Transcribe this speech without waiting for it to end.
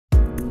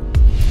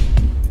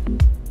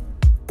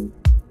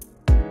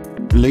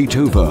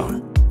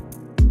Laitovo.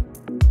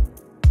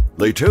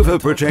 Laitovo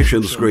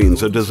protection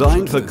screens are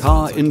designed for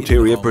car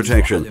interior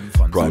protection,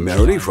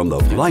 primarily from the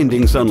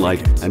blinding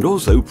sunlight and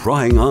also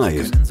prying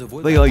eyes.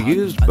 They are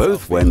used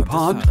both when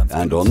parked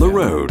and on the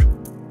road.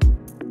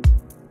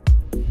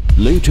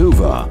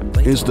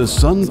 Laitovo is the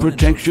sun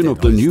protection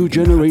of the new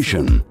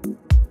generation.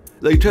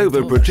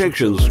 Laitovo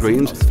protection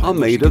screens are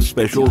made of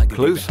special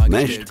close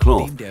meshed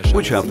cloth,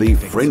 which have the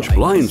French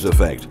blinds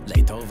effect.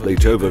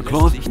 Laitovo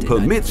cloth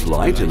permits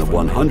light in a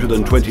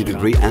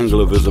 120-degree angle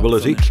of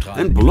visibility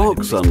and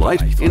blocks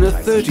sunlight in a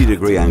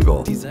 30-degree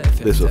angle.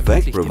 This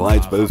effect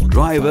provides both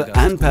driver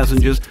and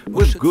passengers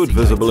with good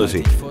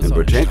visibility and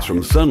protects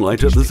from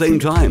sunlight at the same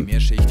time.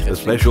 A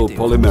special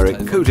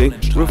polymeric coating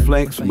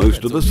reflects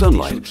most of the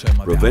sunlight,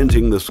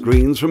 preventing the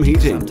screens from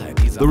heating.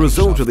 The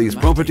result of these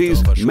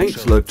properties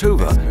makes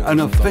Laitovo an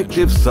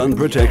effective sun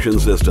protection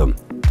system.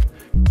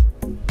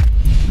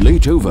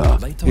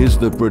 Laitovo is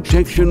the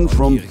protection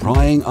from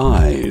prying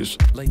eyes.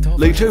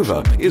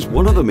 Laitovo is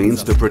one of the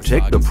means to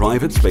protect the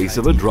private space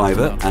of a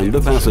driver and the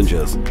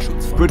passengers.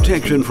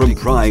 Protection from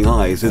prying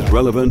eyes is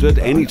relevant at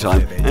any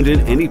time and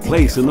in any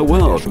place in the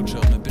world.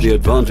 The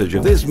advantage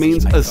of this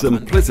means a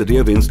simplicity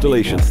of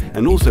installation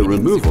and also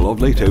removal of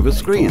Laitovo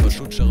screens.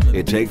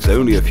 It takes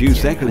only a few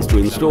seconds to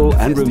install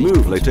and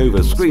remove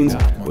Laitovo screens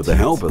with the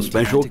help of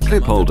special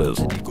clip holders.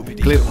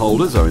 Clip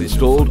holders are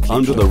installed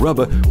under the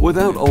rubber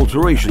without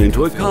alteration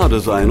into a car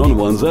design on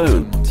one's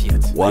own.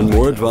 One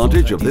more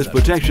advantage of this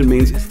protection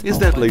means is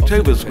that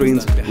Laitovo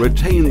screens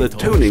retain the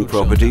toning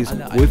properties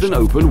with an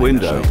open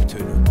window.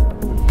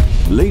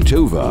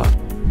 Laitovo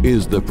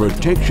is the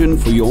protection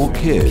for your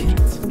kid.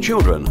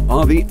 Children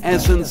are the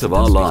essence of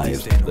our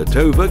lives.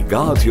 Laitovo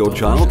guards your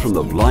child from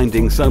the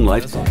blinding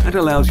sunlight and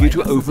allows you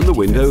to open the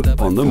window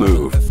on the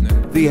move.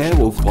 The air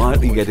will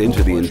quietly get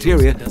into the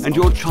interior and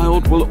your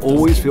child will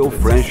always feel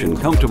fresh and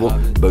comfortable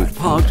both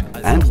parked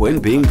and when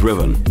being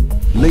driven.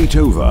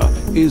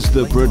 Laitovo is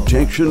the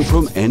protection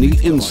from any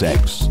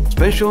insects.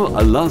 Special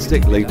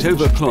elastic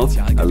Laitovo cloth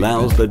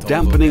allows the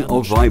dampening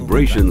of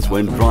vibrations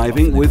when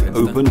driving with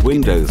open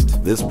windows.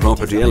 This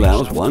property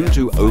allows one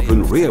to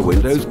open rear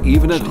windows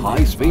even at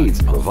high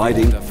speeds,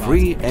 providing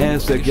free air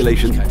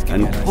circulation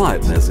and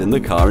quietness in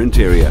the car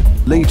interior.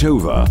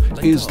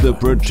 Laitovo is the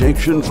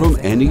protection from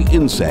any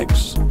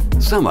insects.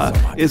 Summer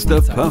is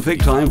the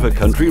perfect time for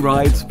country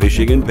rides,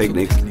 fishing and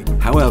picnics.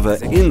 However,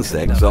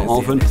 insects are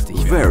often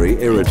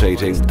very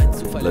irritating.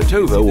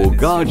 Laitovo will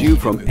guard you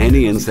from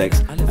any insects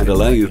and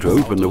allow you to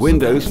open the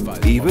windows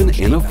even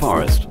in a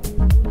forest.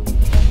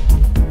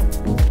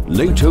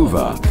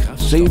 Laitovo,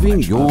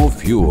 saving your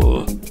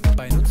fuel.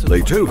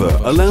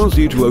 Laitovo allows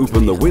you to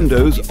open the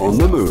windows on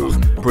the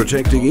move,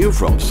 protecting you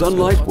from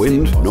sunlight,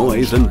 wind,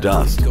 noise and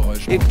dust.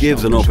 It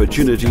gives an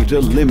opportunity to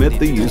limit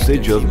the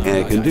usage of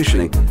air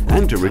conditioning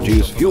and to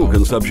reduce fuel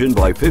consumption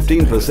by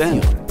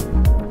 15%.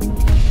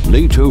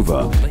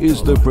 Laitovo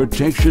is the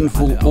protection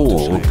for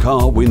all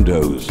car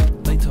windows.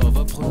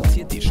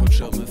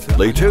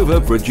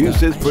 Laitovo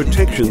produces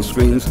protection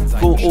screens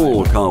for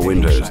all car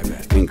windows,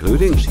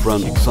 including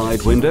front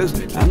side windows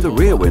and the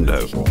rear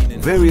window.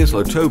 Various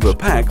Laitovo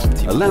packs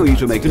allow you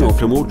to make an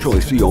optimal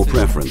choice for your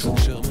preference,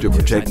 to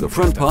protect the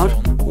front part,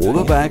 or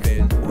the back,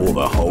 or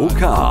the whole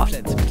car.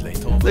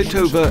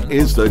 Laitovo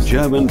is the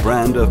German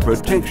brand of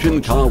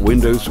protection car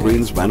window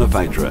screens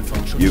manufacturer.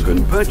 You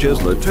can purchase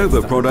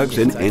Laitovo products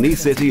in any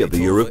city of the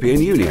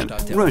European Union,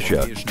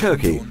 Russia,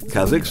 Turkey,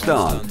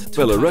 Kazakhstan,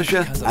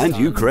 Belarus and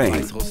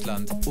Ukraine.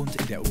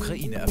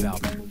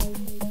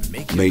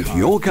 Make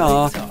your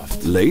car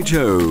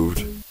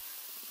Laitovo.